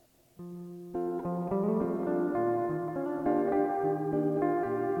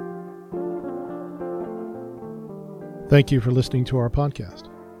Thank you for listening to our podcast.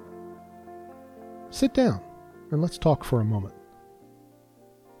 Sit down and let's talk for a moment.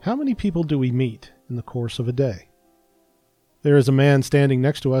 How many people do we meet in the course of a day? There is a man standing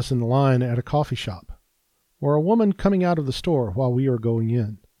next to us in the line at a coffee shop, or a woman coming out of the store while we are going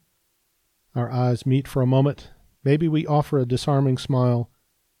in. Our eyes meet for a moment. Maybe we offer a disarming smile,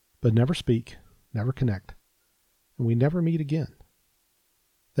 but never speak, never connect, and we never meet again.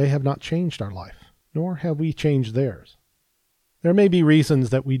 They have not changed our life, nor have we changed theirs. There may be reasons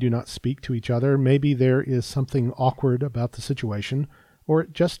that we do not speak to each other. Maybe there is something awkward about the situation, or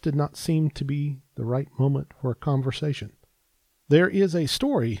it just did not seem to be the right moment for a conversation. There is a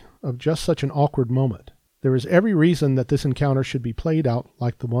story of just such an awkward moment. There is every reason that this encounter should be played out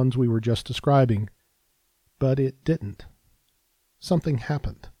like the ones we were just describing, but it didn't. Something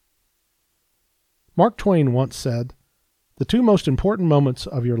happened. Mark Twain once said, "The two most important moments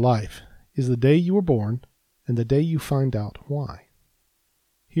of your life is the day you were born and the day you find out why."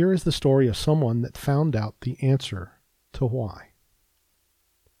 Here is the story of someone that found out the answer to why.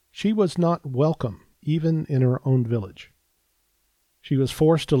 She was not welcome even in her own village. She was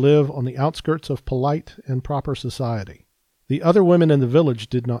forced to live on the outskirts of polite and proper society. The other women in the village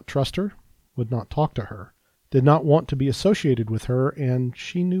did not trust her, would not talk to her, did not want to be associated with her, and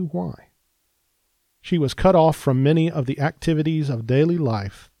she knew why. She was cut off from many of the activities of daily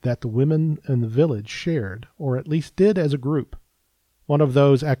life that the women in the village shared, or at least did as a group. One of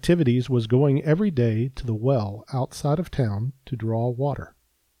those activities was going every day to the well outside of town to draw water.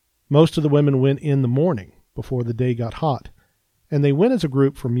 Most of the women went in the morning before the day got hot, and they went as a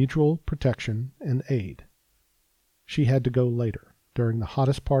group for mutual protection and aid. She had to go later, during the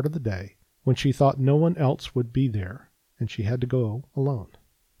hottest part of the day, when she thought no one else would be there, and she had to go alone.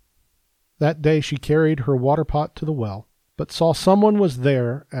 That day she carried her water pot to the well, but saw someone was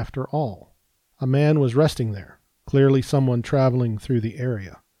there after all. A man was resting there, clearly someone traveling through the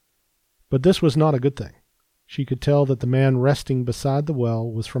area. But this was not a good thing. She could tell that the man resting beside the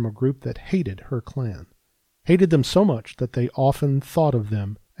well was from a group that hated her clan, hated them so much that they often thought of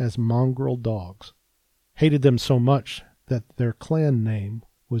them as mongrel dogs, hated them so much that their clan name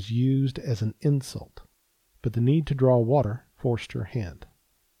was used as an insult. But the need to draw water forced her hand.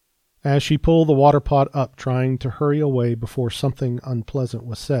 As she pulled the water pot up, trying to hurry away before something unpleasant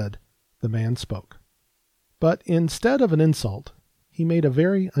was said, the man spoke. But instead of an insult, he made a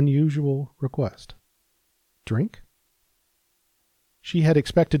very unusual request. Drink? She had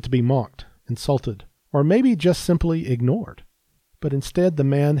expected to be mocked, insulted, or maybe just simply ignored. But instead the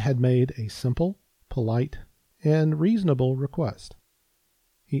man had made a simple, polite, and reasonable request.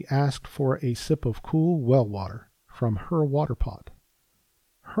 He asked for a sip of cool well water from her water pot.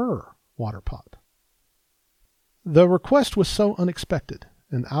 Her water pot. The request was so unexpected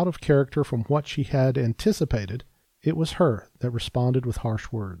and out of character from what she had anticipated, it was her that responded with harsh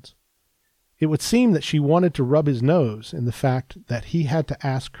words. It would seem that she wanted to rub his nose in the fact that he had to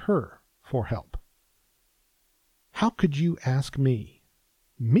ask her for help. How could you ask me,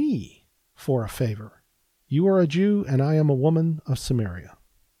 for a favor? You are a Jew and I am a woman of Samaria.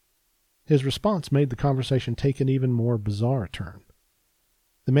 His response made the conversation take an even more bizarre turn.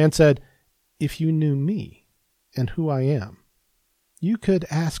 The man said, "If you knew me and who I am, you could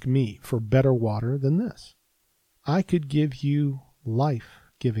ask me for better water than this. I could give you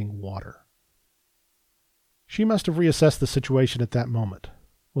life-giving water." She must have reassessed the situation at that moment.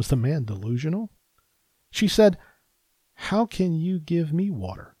 Was the man delusional? She said, "How can you give me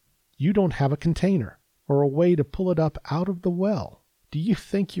water? You don't have a container or a way to pull it up out of the well. Do you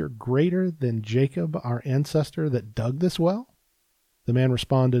think you're greater than Jacob, our ancestor that dug this well?" The man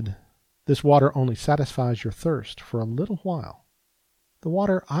responded, "This water only satisfies your thirst for a little while. The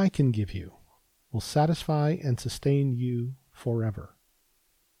water I can give you will satisfy and sustain you forever."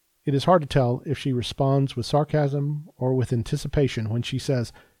 It is hard to tell if she responds with sarcasm or with anticipation when she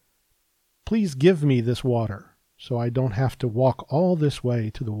says, "Please give me this water so I don't have to walk all this way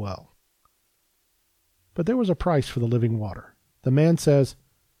to the well." But there was a price for the living water. The man says,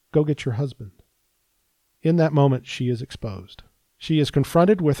 "Go get your husband." In that moment she is exposed. She is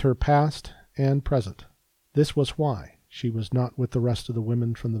confronted with her past and present. This was why she was not with the rest of the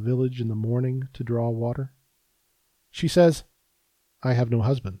women from the village in the morning to draw water. She says, "I have no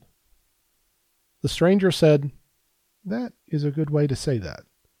husband." The stranger said, "That is a good way to say that.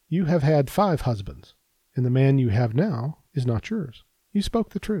 You have had 5 husbands, and the man you have now is not yours. You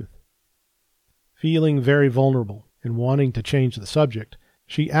spoke the truth." Feeling very vulnerable and wanting to change the subject,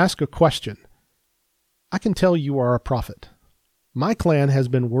 she asked a question. "I can tell you are a prophet. My clan has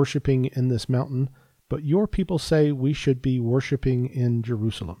been worshiping in this mountain, but your people say we should be worshiping in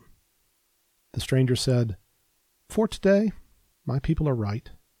Jerusalem." The stranger said, For today, my people are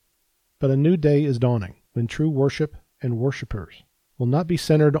right, but a new day is dawning when true worship and worshipers will not be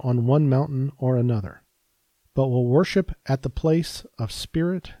centered on one mountain or another, but will worship at the place of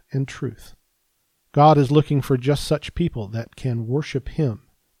spirit and truth. God is looking for just such people that can worship Him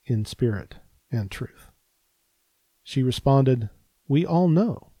in spirit and truth. She responded, "We all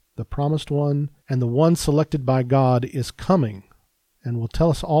know the promised one and the one selected by God is coming and will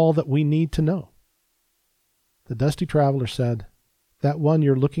tell us all that we need to know." The dusty traveler said, "That one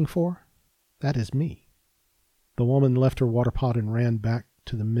you're looking for, that is me." The woman left her water pot and ran back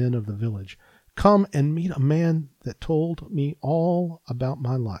to the men of the village. "Come and meet a man that told me all about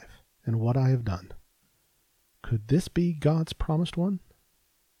my life and what I have done." Could this be God's promised one?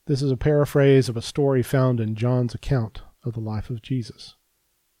 This is a paraphrase of a story found in John's account of the life of Jesus.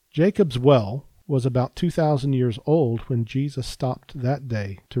 Jacob's well was about 2,000 years old when Jesus stopped that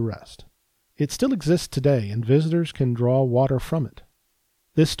day to rest. It still exists today, and visitors can draw water from it.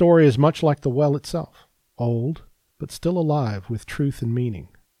 This story is much like the well itself, old, but still alive with truth and meaning.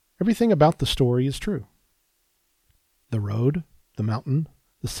 Everything about the story is true. The road, the mountain,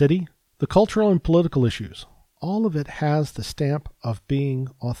 the city, the cultural and political issues, all of it has the stamp of being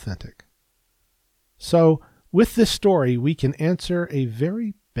authentic. So, with this story, we can answer a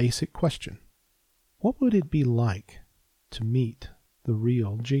very basic question. What would it be like to meet the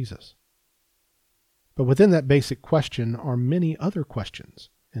real Jesus? But within that basic question are many other questions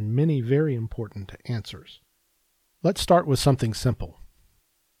and many very important answers. Let's start with something simple.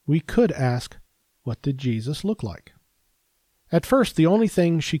 We could ask, what did Jesus look like? At first, the only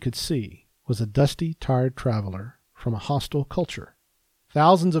thing she could see was a dusty, tired traveler from a hostile culture.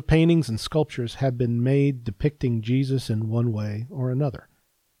 Thousands of paintings and sculptures have been made depicting Jesus in one way or another.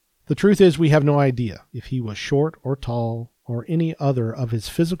 The truth is, we have no idea if he was short or tall or any other of his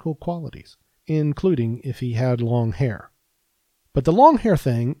physical qualities, including if he had long hair. But the long hair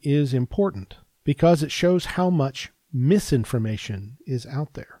thing is important because it shows how much misinformation is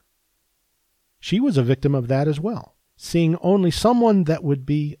out there. She was a victim of that as well, seeing only someone that would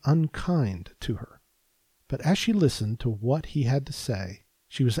be unkind to her. But as she listened to what he had to say,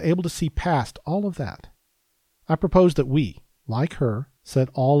 she was able to see past all of that. I propose that we, like her, set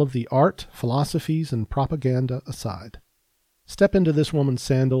all of the art, philosophies, and propaganda aside. Step into this woman's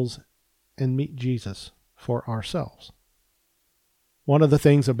sandals and meet Jesus for ourselves. One of the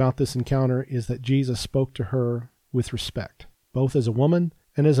things about this encounter is that Jesus spoke to her with respect, both as a woman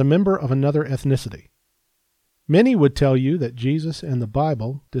and as a member of another ethnicity. Many would tell you that Jesus and the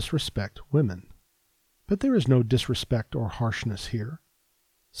Bible disrespect women. But there is no disrespect or harshness here.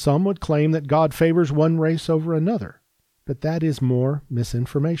 Some would claim that God favors one race over another, but that is more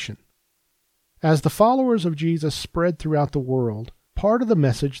misinformation. As the followers of Jesus spread throughout the world, part of the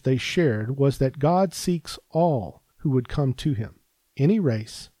message they shared was that God seeks all who would come to him. Any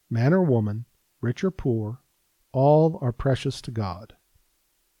race, man or woman, rich or poor, all are precious to God.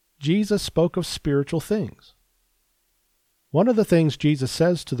 Jesus spoke of spiritual things. One of the things Jesus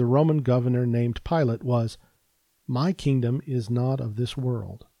says to the Roman governor named Pilate was, "My kingdom is not of this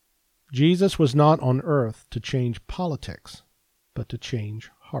world." Jesus was not on earth to change politics, but to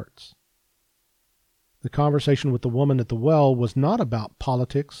change hearts. The conversation with the woman at the well was not about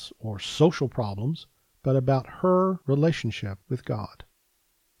politics or social problems, but about her relationship with God.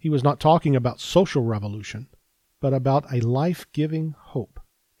 He was not talking about social revolution, but about a life-giving hope,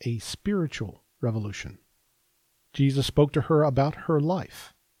 a spiritual revolution. Jesus spoke to her about her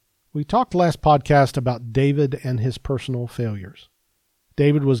life. We talked last podcast about David and his personal failures.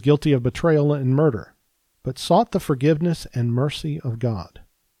 David was guilty of betrayal and murder, but sought the forgiveness and mercy of God.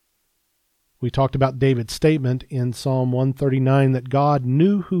 We talked about David's statement in Psalm 139 that God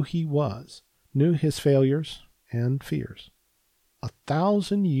knew who he was, knew his failures and fears.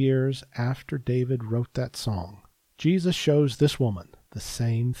 1,000 years after David wrote that song, Jesus shows this woman the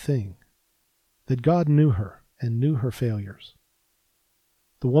same thing, that God knew her and knew her failures.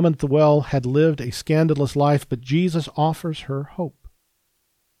 The woman at the well had lived a scandalous life, but Jesus offers her hope.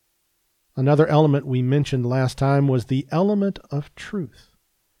 Another element we mentioned last time was the element of truth.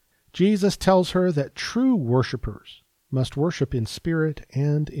 Jesus tells her that true worshipers must worship in spirit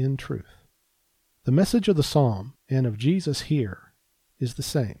and in truth. The message of the psalm and of Jesus here is the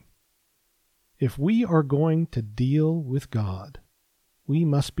same. If we are going to deal with God, we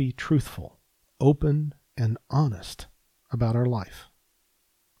must be truthful, open, and honest about our life.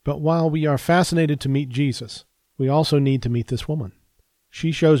 But while we are fascinated to meet Jesus, we also need to meet this woman.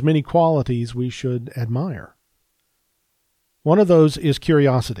 She shows many qualities we should admire. One of those is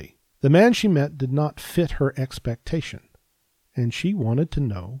curiosity. The man she met did not fit her expectation, and she wanted to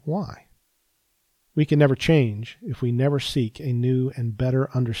know why. We can never change if we never seek a new and better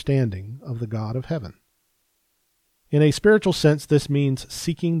understanding of the God of heaven. In a spiritual sense, this means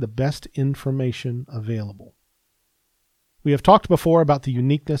seeking the best information available. We have talked before about the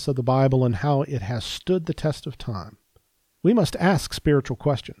uniqueness of the Bible and how it has stood the test of time. We must ask spiritual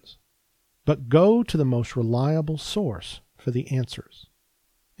questions, but go to the most reliable source for the answers.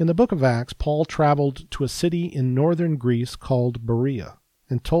 In the book of Acts, Paul traveled to a city in northern Greece called Berea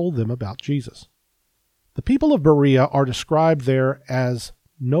and told them about Jesus. The people of Berea are described there as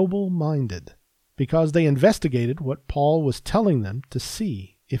noble-minded because they investigated what Paul was telling them to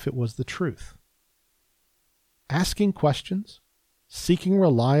see if it was the truth. Asking questions, seeking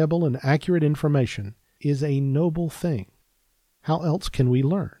reliable and accurate information is a noble thing. How else can we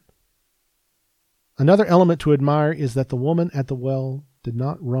learn? Another element to admire is that the woman at the well did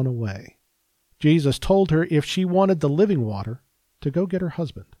not run away. Jesus told her if she wanted the living water, to go get her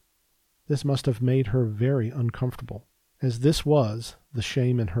husband. This must have made her very uncomfortable, as this was the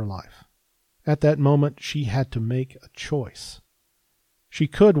shame in her life. At that moment, she had to make a choice. She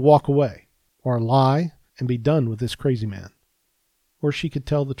could walk away, or lie and be done with this crazy man, or she could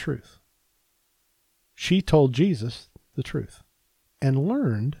tell the truth. She told Jesus the truth, and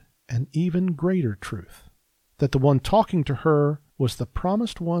learned an even greater truth, that the one talking to her was the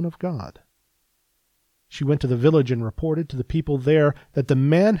promised one of God. She went to the village and reported to the people there that the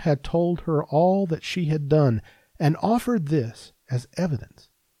man had told her all that she had done, and offered this as evidence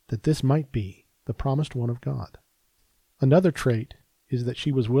that this might be the promised one of God. Another trait is that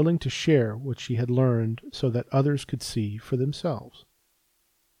she was willing to share what she had learned so that others could see for themselves.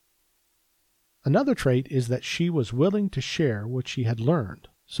 Another trait is that she was willing to share what she had learned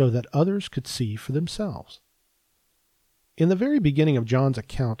so that others could see for themselves. In the very beginning of John's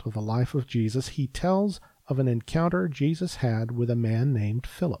account of the life of Jesus, he tells of an encounter Jesus had with a man named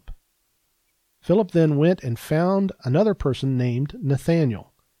Philip. Philip then went and found another person named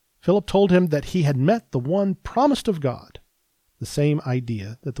Nathanael. Philip told him that he had met the one promised of God, the same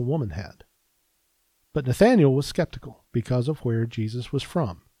idea that the woman had. But Nathanael was skeptical because of where Jesus was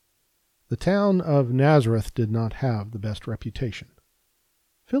from. The town of Nazareth did not have the best reputation.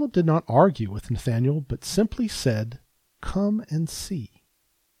 Philip did not argue with Nathanael, but simply said, "Come and see."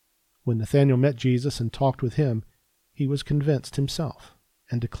 When Nathanael met Jesus and talked with him, he was convinced himself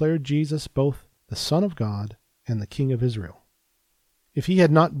and declared Jesus both the Son of God and the King of Israel. If he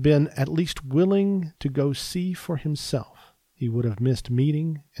had not been at least willing to go see for himself, he would have missed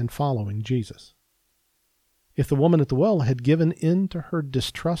meeting and following Jesus. If the woman at the well had given in to her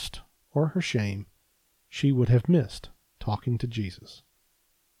distrust or her shame, she would have missed talking to Jesus.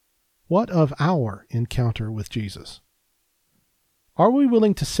 What of our encounter with Jesus? Are we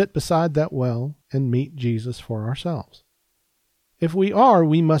willing to sit beside that well and meet Jesus for ourselves? If we are,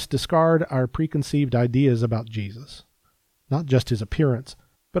 we must discard our preconceived ideas about Jesus, not just his appearance,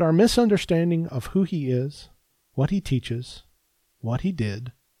 but our misunderstanding of who he is, what he teaches, what he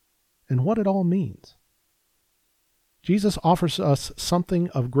did, and what it all means. Jesus offers us something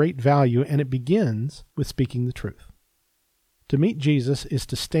of great value, and it begins with speaking the truth. To meet Jesus is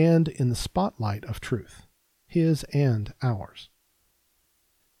to stand in the spotlight of truth, his and ours.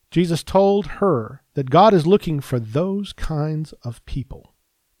 Jesus told her that God is looking for those kinds of people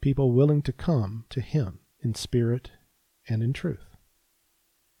willing to come to him in spirit and in truth.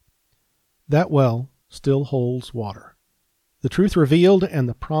 That well still holds water. The truth revealed and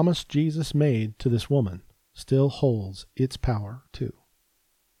the promise Jesus made to this woman still holds its power too.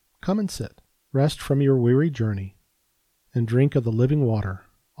 Come and sit, rest from your weary journey, and drink of the living water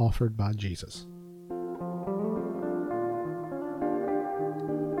offered by Jesus.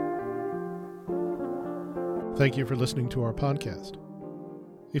 Thank you for listening to our podcast.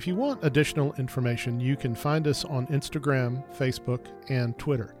 If you want additional information, you can find us on Instagram, Facebook, and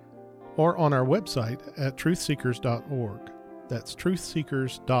Twitter, or on our website at truthseekers.org. That's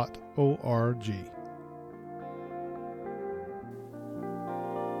truthseekers.org.